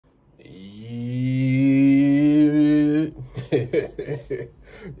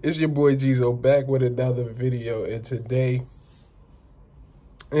It's your boy Geezo back with another video, and today,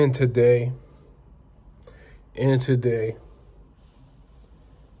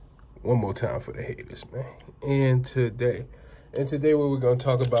 one more time for the haters, man. And today what we're gonna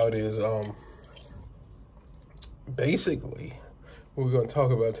talk about is basically what we're gonna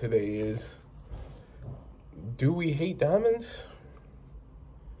talk about today is, do we hate diamonds?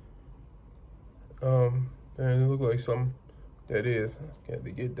 And it look like something that is. Got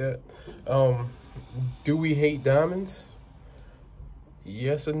to get that. Do we hate diamonds?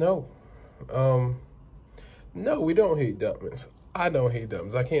 Yes or no? No, we don't hate diamonds. I don't hate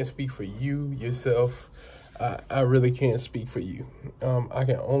diamonds. I can't speak for you, yourself. I really can't speak for you. I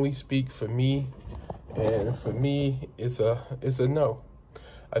can only speak for me, and for me, it's a no.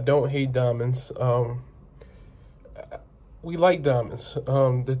 I don't hate diamonds. We like diamonds.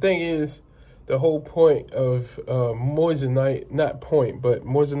 The thing is, the whole point of moissanite, not point, but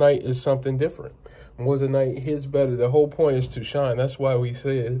moissanite is something different. Moissanite hits better. The whole point is to shine. That's why we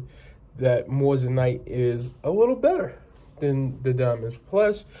said that moissanite is a little better than the diamonds.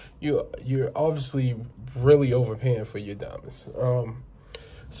 Plus, you're obviously really overpaying for your diamonds.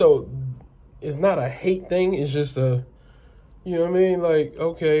 So it's not a hate thing. It's just a, you know what I mean? Like,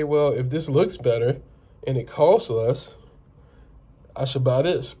 okay, well, if this looks better and it costs less, I should buy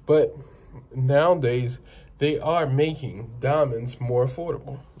this. But nowadays, they are making diamonds more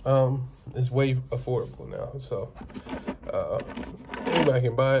affordable. It's way affordable now. So, anybody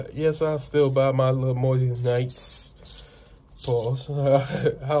can buy it. Yes, I still buy my little moissanites. Pause.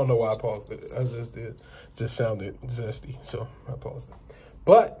 I don't know why I paused it. I just did. Just sounded zesty, so I paused it.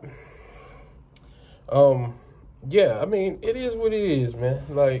 But, yeah, I mean, it is what it is, man.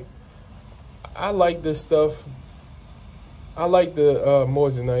 Like, I like this stuff. I like the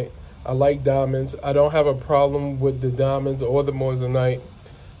moissanite. I like diamonds. I don't have a problem with the diamonds or the moissanite.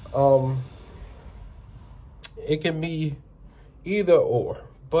 It can be either or.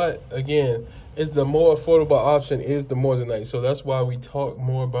 But again, it's the more affordable option is the moissanite. So that's why we talk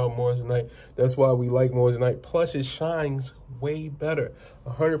more about moissanite. That's why we like moissanite. Plus, it shines way better.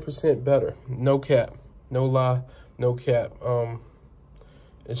 100% better. No cap. No lie. No cap.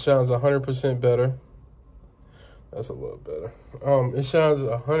 It shines 100% better. That's a little better. It shines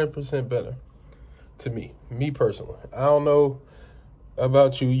 100% better to me personally. I don't know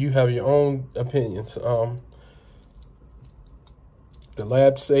about you. You have your own opinions. The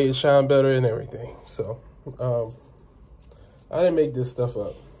labs say it shine better and everything. So, I didn't make this stuff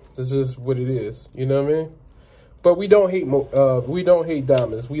up. This is what it is. You know what I mean? But we don't hate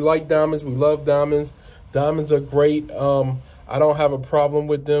diamonds. We like diamonds. We love diamonds. Diamonds are great. I don't have a problem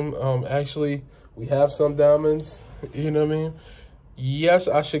with them. Actually, we have some diamonds, you know what I mean? Yes,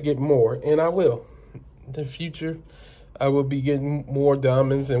 I should get more, and I will. In the future, I will be getting more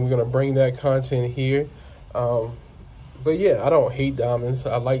diamonds, and we're going to bring that content here. But yeah, I don't hate diamonds.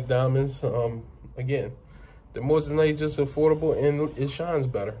 I like diamonds. Again, the moissanite is just affordable, and it shines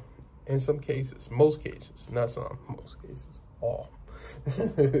better in some cases. Most cases, not some. Most cases. All.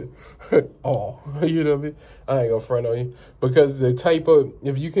 All. You know what I mean? I ain't gonna front on you. Because the type of,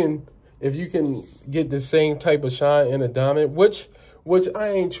 if you can get the same type of shine in a diamond, which I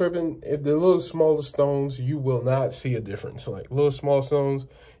ain't tripping. If the little smaller stones, you will not see a difference. Like little small stones,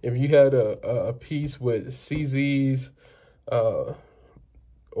 if you had a piece with CZs or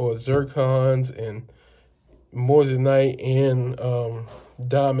zircons and moissanite and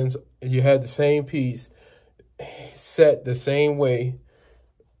diamonds, you had the same piece set the same way,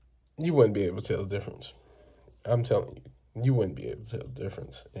 you wouldn't be able to tell the difference. I'm telling you, you wouldn't be able to tell the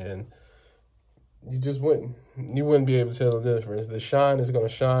difference. And you just wouldn't. You wouldn't be able to tell the difference. The shine is going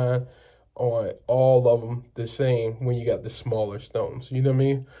to shine on all of them the same when you got the smaller stones. You know what I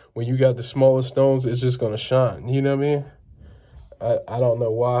mean? When you got the smaller stones, it's just going to shine. You know what I mean? I don't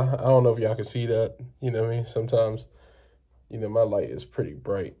know why. I don't know if y'all can see that. You know what I mean? Sometimes, you know, my light is pretty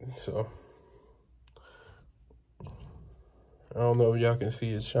bright. So, I don't know if y'all can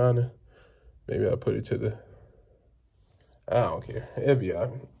see it shining. Maybe I'll put it to the... I don't care. It'll be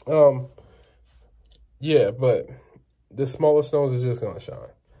all right. Yeah, but the smaller stones is just going to shine.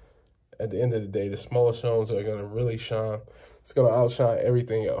 At the end of the day, the smaller stones are going to really shine. It's going to outshine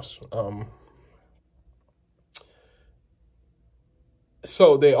everything else.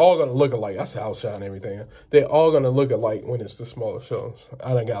 So they all going to look alike. I said outshine everything. They're all going to look alike when it's the smaller stones.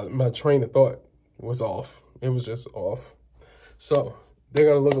 I done got my train of thought was off. It was just off. So they're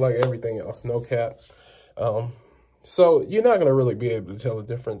going to look like everything else. No cap. So you're not going to really be able to tell the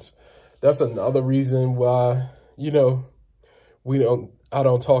difference. That's another reason why, you know, I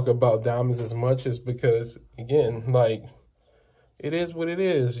don't talk about diamonds as much is because, again, like, it is what it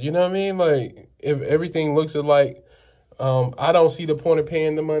is. You know what I mean? Like, if everything looks alike, I don't see the point of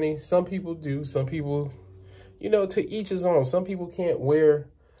paying the money. Some people do. Some people, you know, to each his own. Some people can't wear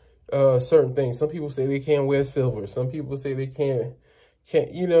certain things. Some people say they can't wear silver. Some people say they can't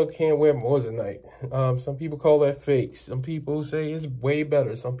wear moissanite. Some people call that fake. Some people say it's way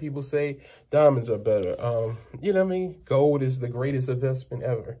better. Some people say diamonds are better. You know what I mean? Gold is the greatest investment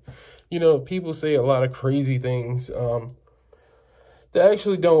ever. You know, people say a lot of crazy things that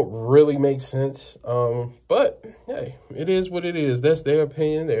actually don't really make sense. But hey, it is what it is. That's their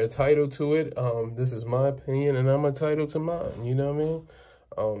opinion. They're entitled to it. This is my opinion, and I'm entitled to mine. You know what I mean?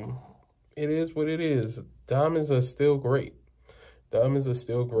 It is what it is. Diamonds are still great. Diamonds are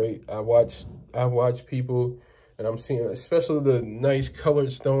still great. I watch people, and I'm seeing, especially the nice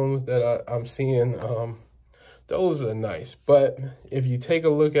colored stones that I'm seeing. Those are nice. But if you take a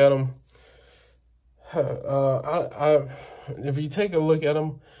look at them, if you take a look at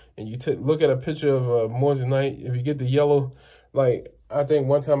them and you look at a picture of moissanite, if you get the yellow, like, I think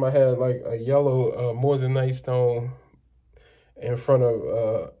one time I had like a yellow moissanite stone in front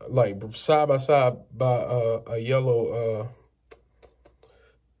of, like, side by side by a yellow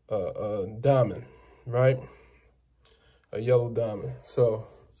diamond, right? A yellow diamond. So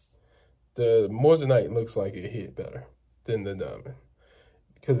the moissanite looks like it hit better than the diamond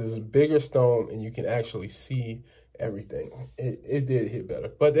because it's a bigger stone and you can actually see everything. It did hit better,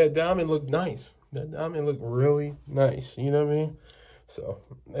 but that diamond looked nice. That diamond looked really nice. You know what I mean? So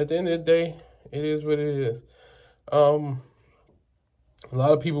at the end of the day, it is what it is. A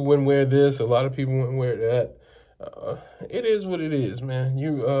lot of people wouldn't wear this. A lot of people wouldn't wear that. It is what it is, man.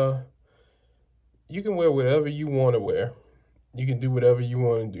 You can wear whatever you want to wear. You can do whatever you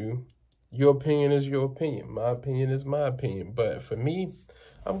want to do. Your opinion is your opinion. My opinion is my opinion. But for me,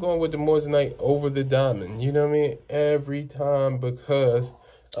 I'm going with the moissanite over the diamond. You know what I mean? Every time, because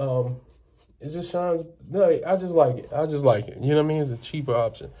it just shines. Like, I just like it. I just like it. You know what I mean? It's a cheaper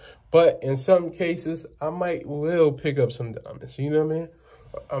option. But in some cases, I will pick up some diamonds. You know what I mean?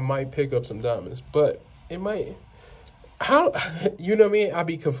 I might pick up some diamonds. But it might... you know what I mean? I'd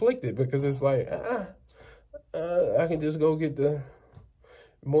be conflicted because it's like, I can just go get the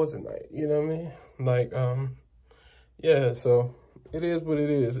moissanite, you know what I mean? Like, yeah, so it is what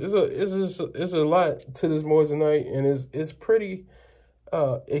it is. It's a lot to this moissanite, and it's pretty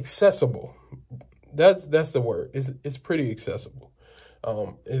accessible. That's the word. It's pretty accessible.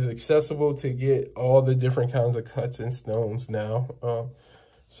 It's accessible to get all the different kinds of cuts and stones now.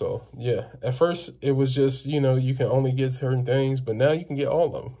 So, yeah, at first it was just, you know, you can only get certain things, but now you can get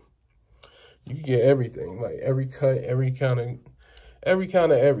all of them. You can get everything, like every cut, every kind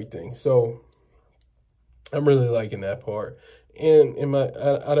of everything. So I'm really liking that part. And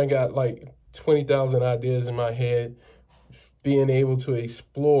I done got like 20,000 ideas in my head, being able to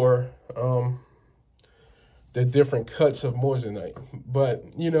explore the different cuts of moissanite. But,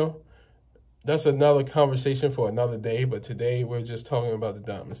 you know, that's another conversation for another day, but today we're just talking about the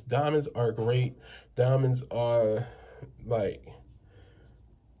diamonds. Diamonds are great. Diamonds are, like,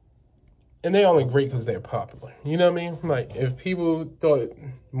 and they're only great because they're popular. You know what I mean? Like, if people thought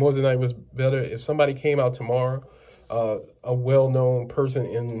moissanite was better, if somebody came out tomorrow, a well-known person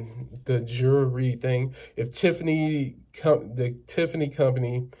in the jewelry thing, if the Tiffany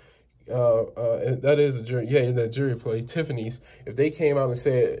company, that is a jury, yeah, the jury place, Tiffany's, if they came out and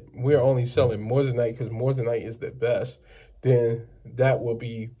said, we're only selling moissanite because moissanite is the best, then that will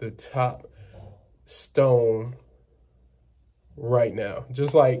be the top stone right now.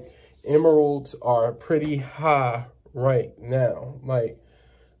 Just like emeralds are pretty high right now. Like,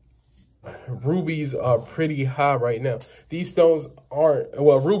 rubies are pretty high right now. These stones aren't,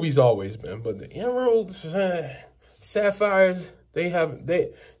 well, rubies always been, but the emeralds, sapphires,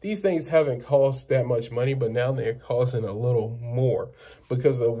 these things haven't cost that much money, but now they're costing a little more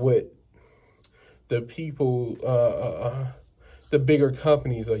because of what the people, the bigger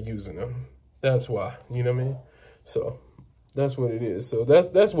companies are using them. That's why, you know what I mean? So that's what it is. So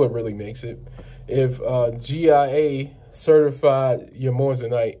that's what really makes it. If GIA certified your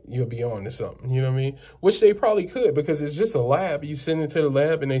moissanite, you'll be on to something, you know what I mean? Which they probably could, because it's just a lab. You send it to the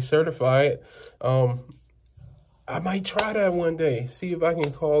lab and they certify it. I might try that one day, see if I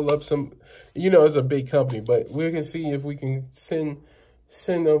can call up some, you know, it's a big company, but we can see if we can send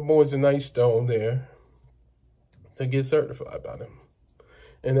a moissanite stone there to get certified by them.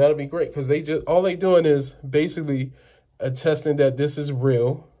 And that'll be great, because all they doing is basically attesting that this is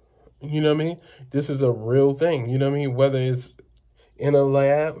real. You know what I mean? This is a real thing. You know what I mean? Whether it's in a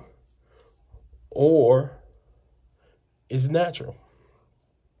lab or it's natural.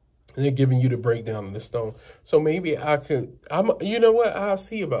 And they're giving you the breakdown of the stone. So maybe you know what? I'll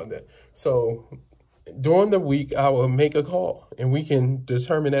see about that. So during the week, I will make a call and we can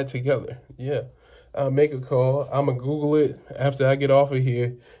determine that together. Yeah. I'll make a call. I'm going to Google it after I get off of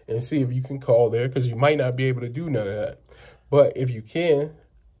here and see if you can call there, because you might not be able to do none of that. But if you can,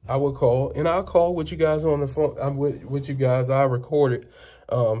 I will call, and I'll call with you guys on the phone. I'm with you guys. I recorded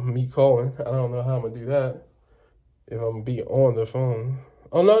me calling. I don't know how I'm going to do that if I'm going to be on the phone.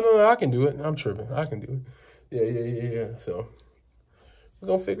 Oh, no, I can do it. I'm tripping. I can do it. Yeah. So we're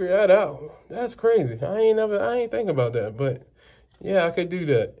going to figure that out. That's crazy. I ain't think about that, but yeah, I could do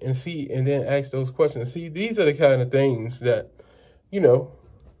that and see, and then ask those questions. See, these are the kind of things that, you know,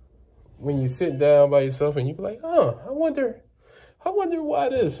 when you sit down by yourself and you be like, oh, I wonder why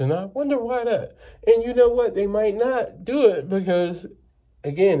this, and I wonder why that. And you know what? They might not do it because,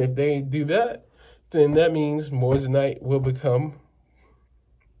 again, if they do that, then that means Moissanite will become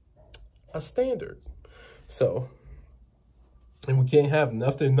a standard. So, and we can't have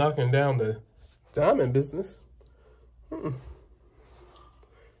nothing knocking down the diamond business.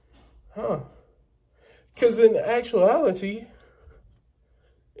 Because in actuality,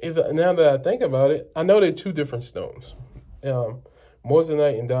 now that I think about it, I know they're two different stones.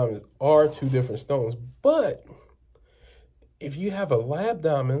 Moissanite and diamonds are two different stones. But if you have a lab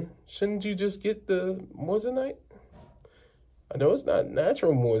diamond, shouldn't you just get the Moissanite? I know it's not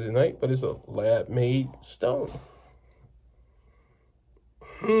natural Moissanite, but it's a lab-made stone.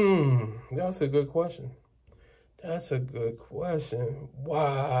 That's a good question. That's a good question.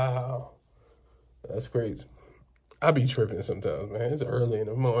 Wow. That's crazy. I be tripping sometimes, man. It's early in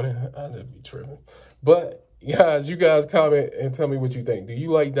the morning. I just be tripping. But, guys, you guys comment and tell me what you think. Do you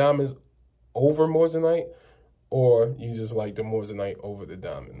like diamonds over Moissanite, or you just like the Moissanite over the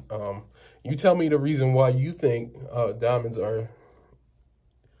diamond? You tell me the reason why you think diamonds are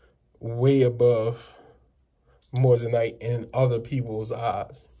way above Moissanite in other people's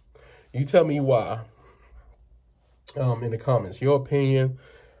eyes. You tell me why in the comments. Your opinion.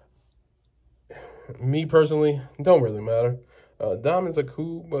 Me personally, don't really matter. Diamonds are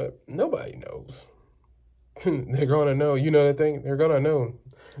cool, but nobody knows. They're going to know. You know that thing? They're going to know.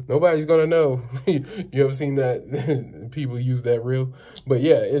 Nobody's going to know. You ever seen that? People use that reel? But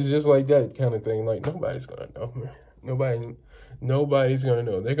yeah, it's just like that kind of thing. Like, nobody's going to know. Nobody's going to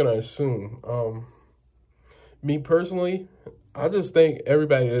know. They're going to assume. Me personally, I just think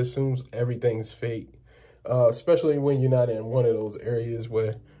everybody assumes everything's fake. Especially when you're not in one of those areas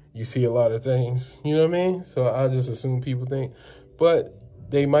where you see a lot of things, you know what I mean? So I just assume people think, but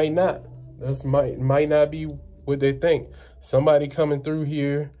they might not. That's might not be what they think. Somebody coming through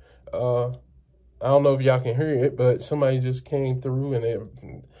here, I don't know if y'all can hear it, but somebody just came through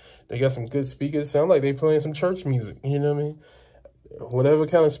and they got some good speakers. Sound like they playing some church music, you know what I mean? Whatever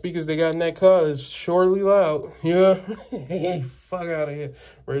kind of speakers they got in that car is surely loud, you know? Hey, fuck out of here.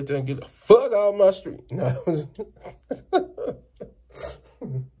 Right there and get the fuck out of my street. No.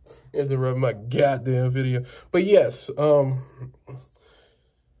 You have to rub my goddamn video. But yes, shit,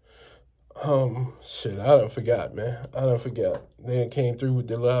 I done forgot, man. I done forgot. They done came through with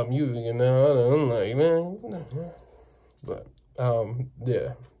the loud music and now I'm like, man. But,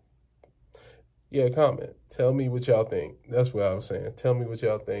 yeah. Yeah, comment. Tell me what y'all think. That's what I was saying. Tell me what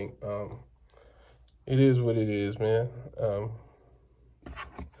y'all think. It is what it is, man.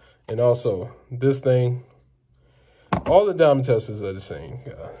 And also, this thing, all the diamond testers are the same,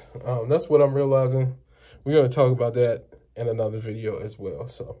 guys. That's what I'm realizing. We're going to talk about that in another video as well.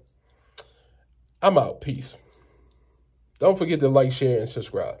 So, I'm out. Peace. Don't forget to like, share, and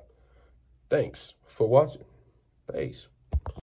subscribe. Thanks for watching. Peace.